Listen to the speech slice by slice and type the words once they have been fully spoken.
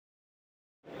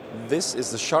This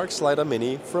is the Shark Slider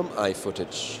Mini from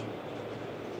iFootage.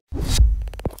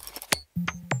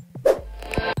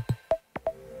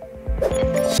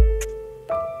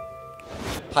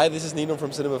 Hi, this is Nino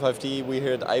from Cinema 5D. We're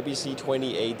here at IBC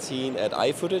 2018 at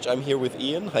iFootage. I'm here with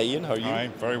Ian. Hi Ian, how are you? Hi,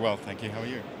 very well, thank you. How are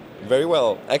you? Very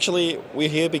well. Actually, we're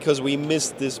here because we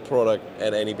missed this product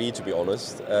at NAB, to be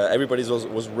honest. Everybody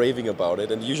was raving about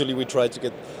it, and usually we try to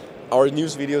get our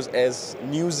news videos as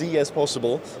newsy as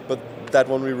possible, but that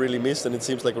one we really missed, and it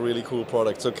seems like a really cool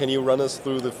product. So can you run us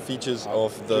through the features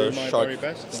of the Shark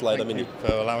Slider Mini? Thank you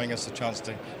for allowing us the chance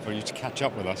for you to catch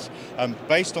up with us.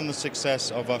 Based on the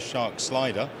success of our Shark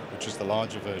Slider, which is the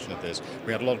larger version of this,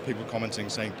 we had a lot of people commenting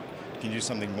saying, can you do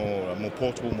something more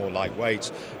portable, more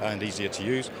lightweight and easier to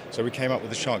use. So we came up with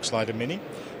the Shark Slider Mini.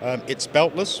 It's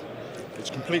beltless, it's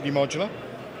completely modular,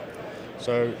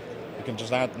 so you can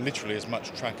just add literally as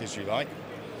much track as you like.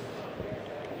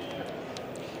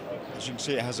 As you can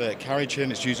see, it has a carriage here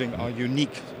and it's using our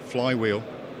unique flywheel.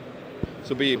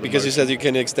 So because you said you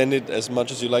can extend it as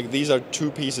much as you like, these are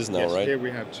two pieces now, yes, right? Here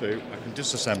we have two. I can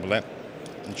disassemble it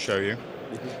and show you.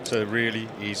 So really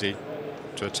easy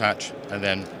to attach and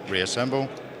then reassemble.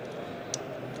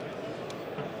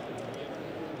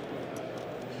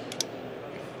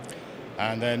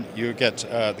 And then you get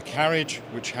the carriage,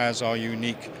 which has our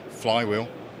unique flywheel,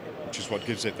 which is what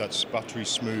gives it that buttery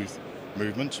smooth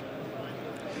movement.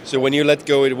 So when you let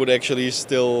go, it would actually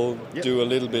still do a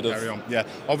little bit of... Carry on. Yeah,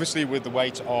 obviously with the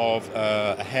weight of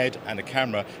a head and a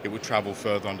camera, it would travel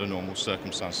further under normal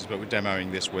circumstances, but we're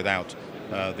demoing this without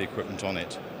the equipment on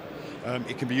it.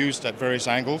 It can be used at various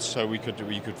angles, so you could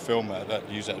film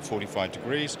use it at 45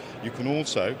 degrees. You can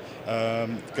also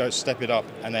step it up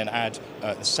and then add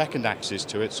the second axis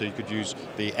to it, so you could use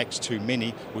the X2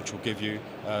 Mini, which will give you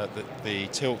the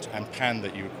tilt and pan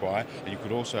that you require. And you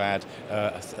could also add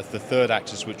the third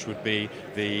axis, which would be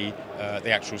the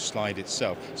actual slide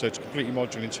itself. So it's completely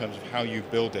modular in terms of how you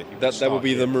build it. That would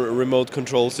be the remote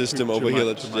control system over here.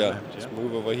 Let's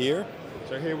move over here.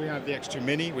 So here we have the X2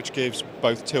 Mini, which gives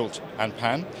both tilt and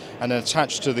pan, and then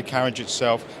attached to the carriage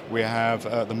itself we have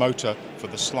the motor for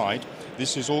the slide.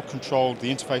 This is all controlled, the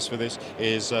interface for this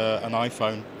is an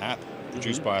iPhone app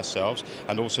produced by ourselves,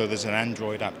 and also there's an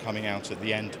Android app coming out at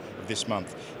the end of this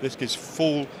month. This gives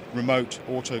full remote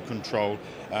auto control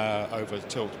over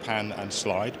tilt, pan and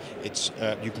slide.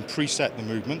 You can preset the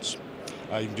movements,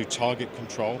 you can do target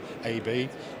control, A/B,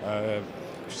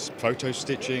 photo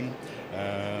stitching,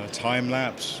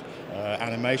 time-lapse,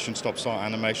 animation, stop-start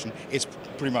animation. It's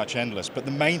pretty much endless. But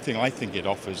the main thing I think it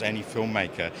offers any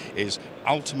filmmaker is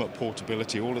ultimate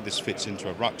portability. All of this fits into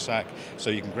a rucksack, so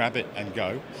you can grab it and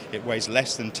go. It weighs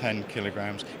less than 10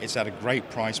 kilograms. It's at a great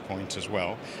price point as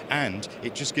well. And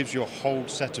it just gives you a whole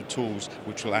set of tools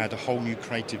which will add a whole new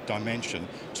creative dimension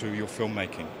to your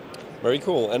filmmaking. Very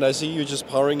cool. And I see you just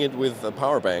powering it with a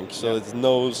power bank, so it's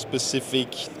no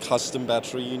specific custom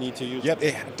battery you need to use? Yep,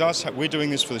 it does. We're doing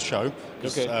this for the show.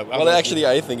 Okay. Well, actually,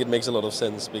 I think it makes a lot of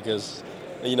sense because,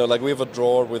 you know, like we have a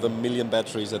drawer with 1 million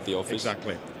batteries at the office.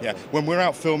 Exactly. Yeah. When we're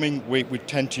out filming, we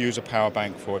tend to use a power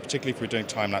bank for it, particularly if we're doing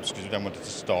time-lapse because we don't want it to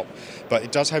stop. But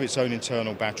it does have its own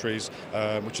internal batteries,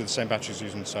 which are the same batteries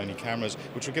used in Sony cameras,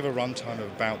 which will give a runtime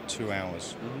of about 2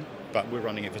 hours. But we're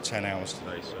running it for 10 hours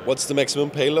today. So. What's the maximum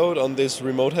payload on this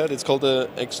remote head? It's called the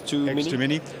X2 Mini? X2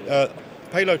 Mini.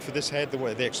 Payload for this head, the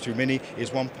X2 Mini, is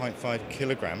 1.5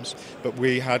 kilograms, but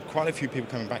we had quite a few people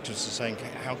coming back to us and saying,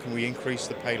 how can we increase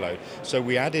the payload? So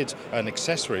we added an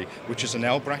accessory, which is an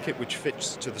L bracket, which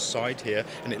fits to the side here,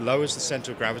 and it lowers the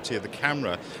center of gravity of the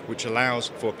camera, which allows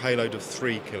for a payload of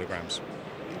 3 kilograms.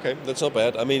 Okay, that's not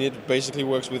bad. I mean, it basically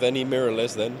works with any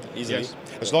mirrorless then, easily. Yes.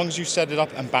 As long as you set it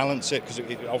up and balance it, because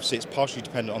obviously it's partially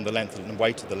dependent on the length and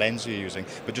weight of the lens you're using,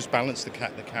 but just balance the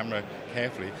camera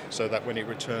carefully so that when it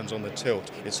returns on the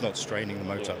tilt, it's not straining the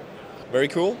motor. Very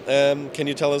cool. Can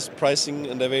you tell us pricing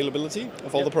and availability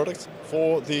of all the products?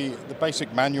 For the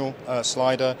basic manual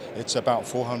slider, it's about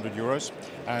 €400,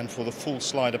 and for the full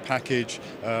slider package,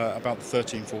 about the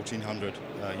 €1,300–1,400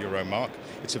 euro mark.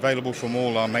 It's available from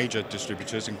all our major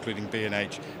distributors, including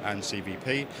B&H and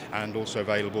CVP, and also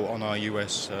available on our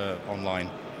US online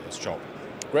shop.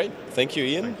 Great. Thank you,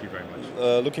 Ian. Thank you very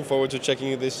much. Looking forward to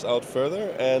checking this out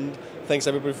further. And thanks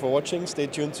everybody for watching. Stay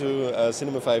tuned to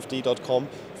cinema5d.com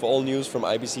for all news from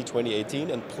IBC 2018.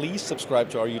 And please subscribe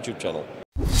to our YouTube channel.